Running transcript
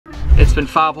It's been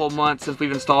 5 whole months since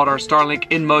we've installed our Starlink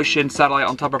in motion satellite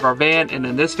on top of our van, and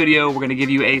in this video we're going to give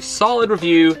you a solid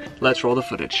review. Let's roll the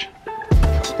footage.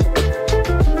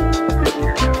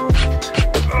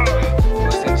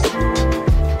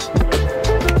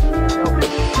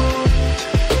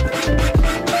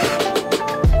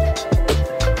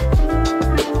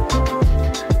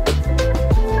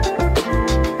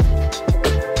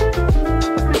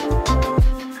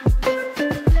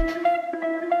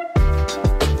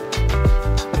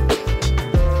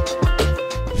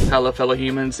 Hello fellow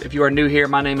humans, if you are new here,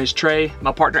 my name is Trey.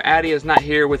 My partner Addie is not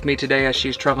here with me today as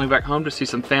she's traveling back home to see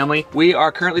some family. We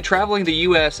are currently traveling the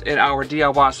US in our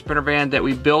DIY Sprinter van that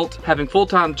we built, having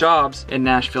full-time jobs in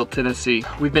Nashville, Tennessee.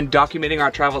 We've been documenting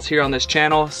our travels here on this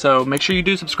channel, so make sure you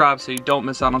do subscribe so you don't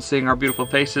miss out on seeing our beautiful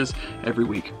faces every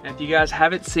week. And if you guys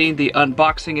haven't seen the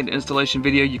unboxing and installation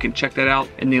video, you can check that out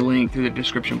in the link through the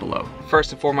description below.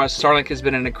 First and foremost, Starlink has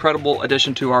been an incredible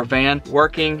addition to our van.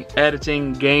 Working,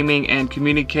 editing, gaming, and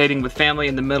communicating with family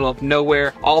in the middle of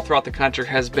nowhere all throughout the country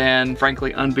has been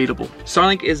frankly unbeatable.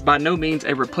 Starlink is by no means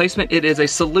a replacement, it is a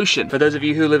solution. For those of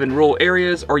you who live in rural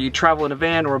areas or you travel in a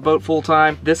van or a boat full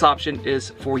time, this option is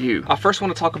for you. I first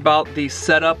want to talk about the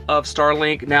setup of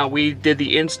Starlink. Now, we did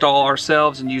the install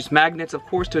ourselves and used magnets, of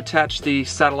course, to attach the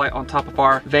satellite on top of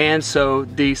our van, so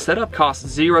the setup costs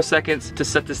 0 seconds to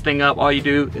set this thing up. All you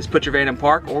do is put your van in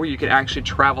park, or you can actually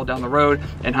travel down the road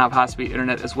and have high-speed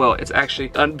internet as well. It's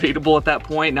actually unbeatable at that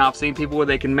point. Now, I've seen people where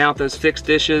they can mount those fixed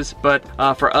dishes, but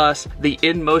for us, the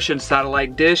in-motion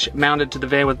satellite dish mounted to the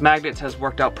van with magnets has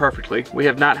worked out perfectly. We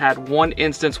have not had one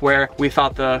instance where we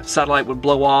thought the satellite would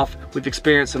blow off. We've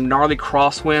experienced some gnarly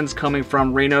crosswinds coming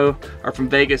from Reno, or from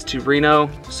Vegas to Reno,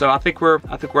 so I think we're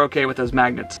okay with those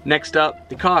magnets. Next up,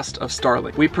 the cost of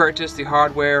Starlink. We purchased the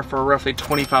hardware for roughly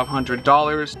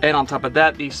 $2,500, and on top of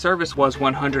that, the service was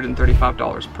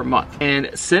 $135 per month. And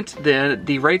since then,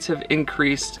 the rates have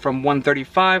increased from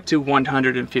 $135 to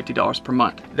 $150 per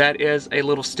month. That is a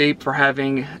little steep for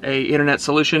having a internet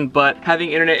solution, but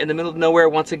having internet in the middle of nowhere,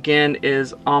 once again,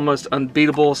 is almost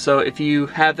unbeatable. So if you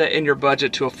have that in your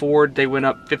budget to afford, they went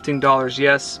up $15,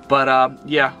 yes, but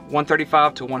yeah,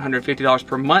 $135 to $150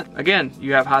 per month. Again,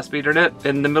 you have high-speed internet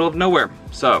in the middle of nowhere,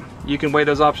 so you can weigh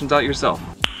those options out yourself.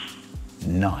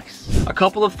 Nice. A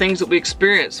couple of things that we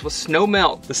experienced was snow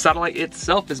melt. The satellite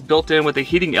itself is built in with a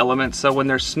heating element, so when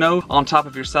there's snow on top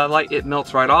of your satellite, it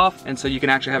melts right off, and so you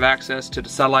can actually have access to the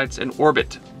satellites in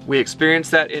orbit. We experienced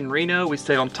that in Reno. We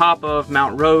stayed on top of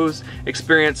Mount Rose,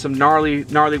 experienced some gnarly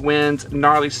winds,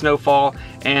 gnarly snowfall,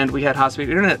 and we had high-speed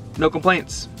internet. No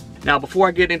complaints. Now, before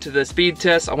I get into the speed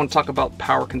test, I want to talk about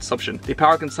power consumption. The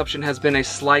power consumption has been a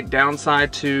slight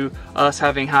downside to us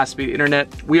having high-speed internet.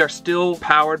 We are still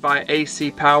powered by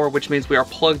AC power, which means we are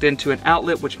plugged into an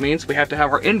outlet, which means we have to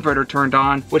have our inverter turned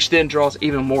on, which then draws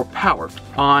even more power.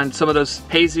 On some of those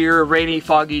hazier, rainy,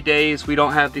 foggy days, we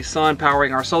don't have the sun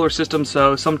powering our solar system,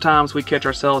 so sometimes we catch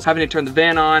ourselves having to turn the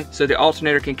van on so the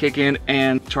alternator can kick in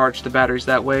and charge the batteries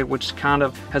that way, which kind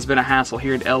of has been a hassle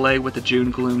here in LA with the June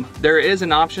gloom. There is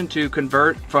an option to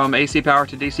convert from AC power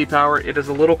to DC power. It is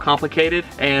a little complicated,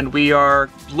 and we are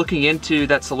looking into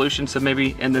that solution, so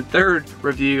maybe in the third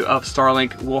review of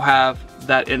Starlink we'll have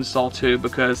that install too,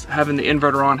 because having the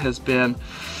inverter on has been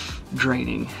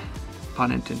draining,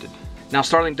 pun intended. Now,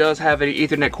 Starlink does have an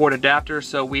Ethernet cord adapter,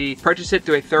 so we purchased it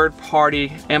through a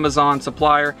third-party Amazon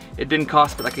supplier. It didn't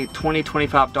cost but like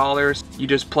 $20–25. You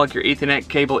just plug your Ethernet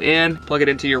cable in, plug it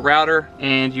into your router,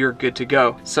 and you're good to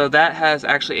go. So that has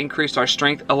actually increased our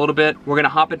strength a little bit. We're gonna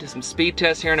hop into some speed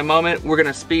tests here in a moment. We're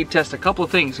gonna speed test a couple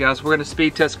of things, guys. We're gonna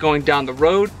speed test going down the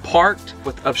road, parked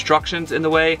with obstructions in the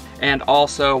way, and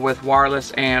also with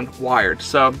wireless and wired.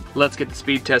 So let's get the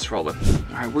speed test rolling.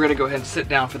 All right, we're gonna go ahead and sit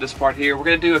down for this part here. We're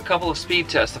gonna do a couple of speed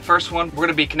tests. The first one, we're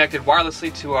gonna be connected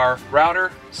wirelessly to our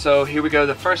router. So here we go,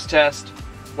 the first test.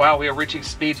 Wow, we are reaching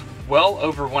speeds well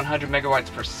over 100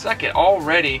 megabytes per second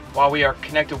already while we are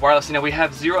connected wirelessly. Now, we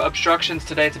have 0 obstructions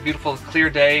today. It's a beautiful, clear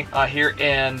day here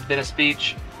in Venice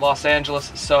Beach, Los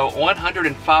Angeles. So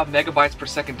 105 megabytes per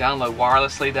second download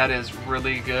wirelessly. That is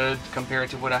really good compared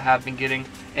to what I have been getting.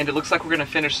 And it looks like we're gonna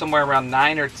finish somewhere around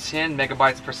 9 or 10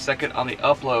 megabytes per second on the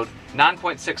upload.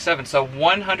 9.67, so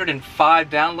 105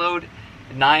 download,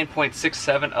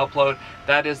 9.67 upload.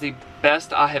 That is the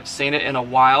best I have seen it in a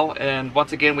while, and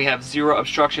once again we have 0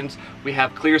 obstructions. We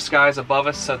have clear skies above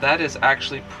us, so that is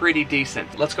actually pretty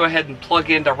decent. Let's go ahead and plug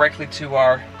in directly to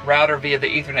our router via the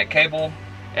Ethernet cable,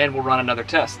 and we'll run another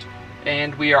test.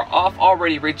 And we are off,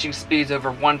 already reaching speeds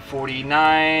over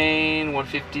 149,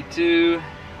 152,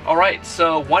 Alright,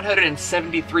 so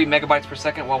 173 megabytes per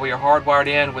second while we are hardwired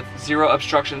in with 0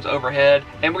 obstructions overhead.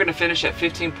 And we're going to finish at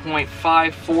 15.54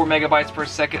 megabytes per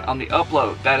second on the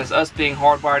upload. That is us being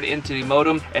hardwired into the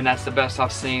modem, and that's the best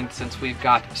I've seen since we've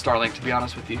got Starlink, to be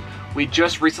honest with you. We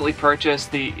just recently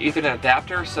purchased the Ethernet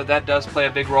adapter, so that does play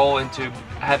a big role into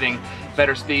having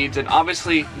better speeds, and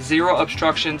obviously 0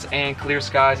 obstructions and clear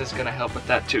skies is going to help with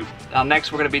that too. Now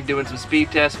next we're going to be doing some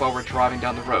speed tests while we're driving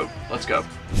down the road. Let's go.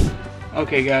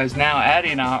 Okay guys, now Addie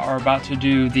and I are about to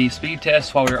do the speed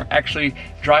test while we're actually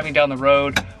driving down the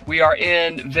road. We are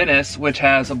in Venice, which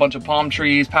has a bunch of palm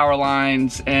trees, power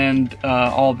lines, and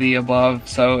all the above.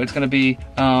 So it's gonna be,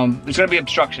 there's gonna be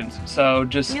obstructions. So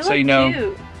just so you know.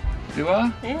 Cute. Do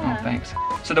I? Yeah. Oh, thanks.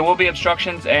 So there will be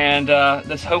obstructions, and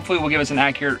this hopefully will give us an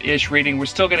accurate-ish reading. We're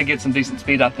still gonna get some decent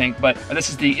speed, I think, but this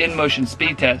is the in-motion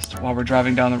speed test while we're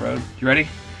driving down the road. You ready?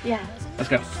 Yeah. Let's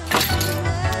go.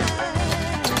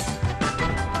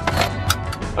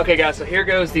 Okay guys, so here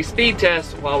goes the speed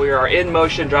test while we are in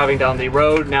motion driving down the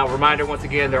road. Now reminder once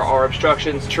again, there are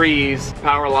obstructions, trees,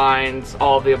 power lines,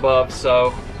 all of the above, so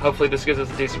hopefully this gives us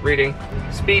a decent reading.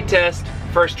 Speed test,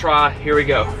 first try, here we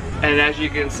go. And as you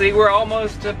can see, we're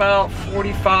almost about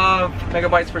 45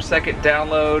 megabytes per second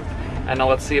download. And now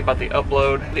let's see about the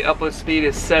upload. The upload speed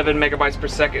is 7 megabytes per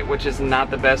second, which is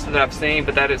not the best that I've seen,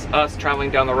 but that is us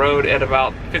traveling down the road at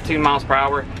about 15 miles per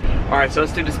hour. All right, so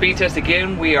let's do the speed test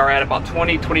again. We are at about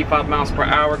 20-25 miles per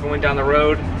hour going down the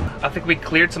road. I think we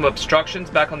cleared some obstructions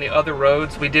back on the other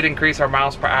roads. We did increase our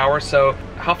miles per hour, so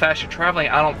how fast you're traveling,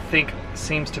 I don't think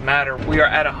seems to matter. We are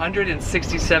at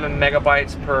 167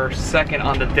 megabytes per second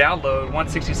on the download,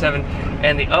 167,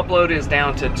 and the upload is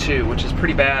down to 2, which is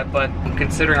pretty bad, but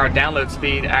considering our download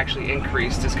speed actually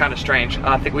increased, it's kind of strange.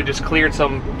 I think we just cleared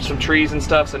some trees and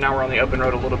stuff, so now we're on the open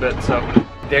road a little bit. So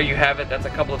there you have it. That's a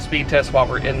couple of speed tests while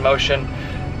we're in motion.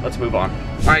 Let's move on.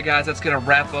 All right guys, that's gonna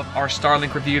wrap up our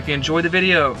Starlink review. If you enjoyed the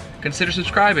video, consider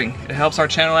subscribing. It helps our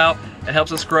channel out, it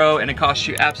helps us grow, and it costs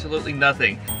you absolutely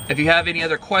nothing. If you have any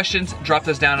other questions, drop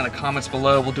those down in the comments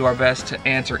below. We'll do our best to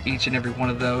answer each and every one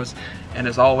of those. And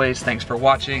as always, thanks for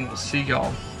watching. We'll see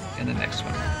y'all in the next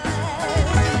one.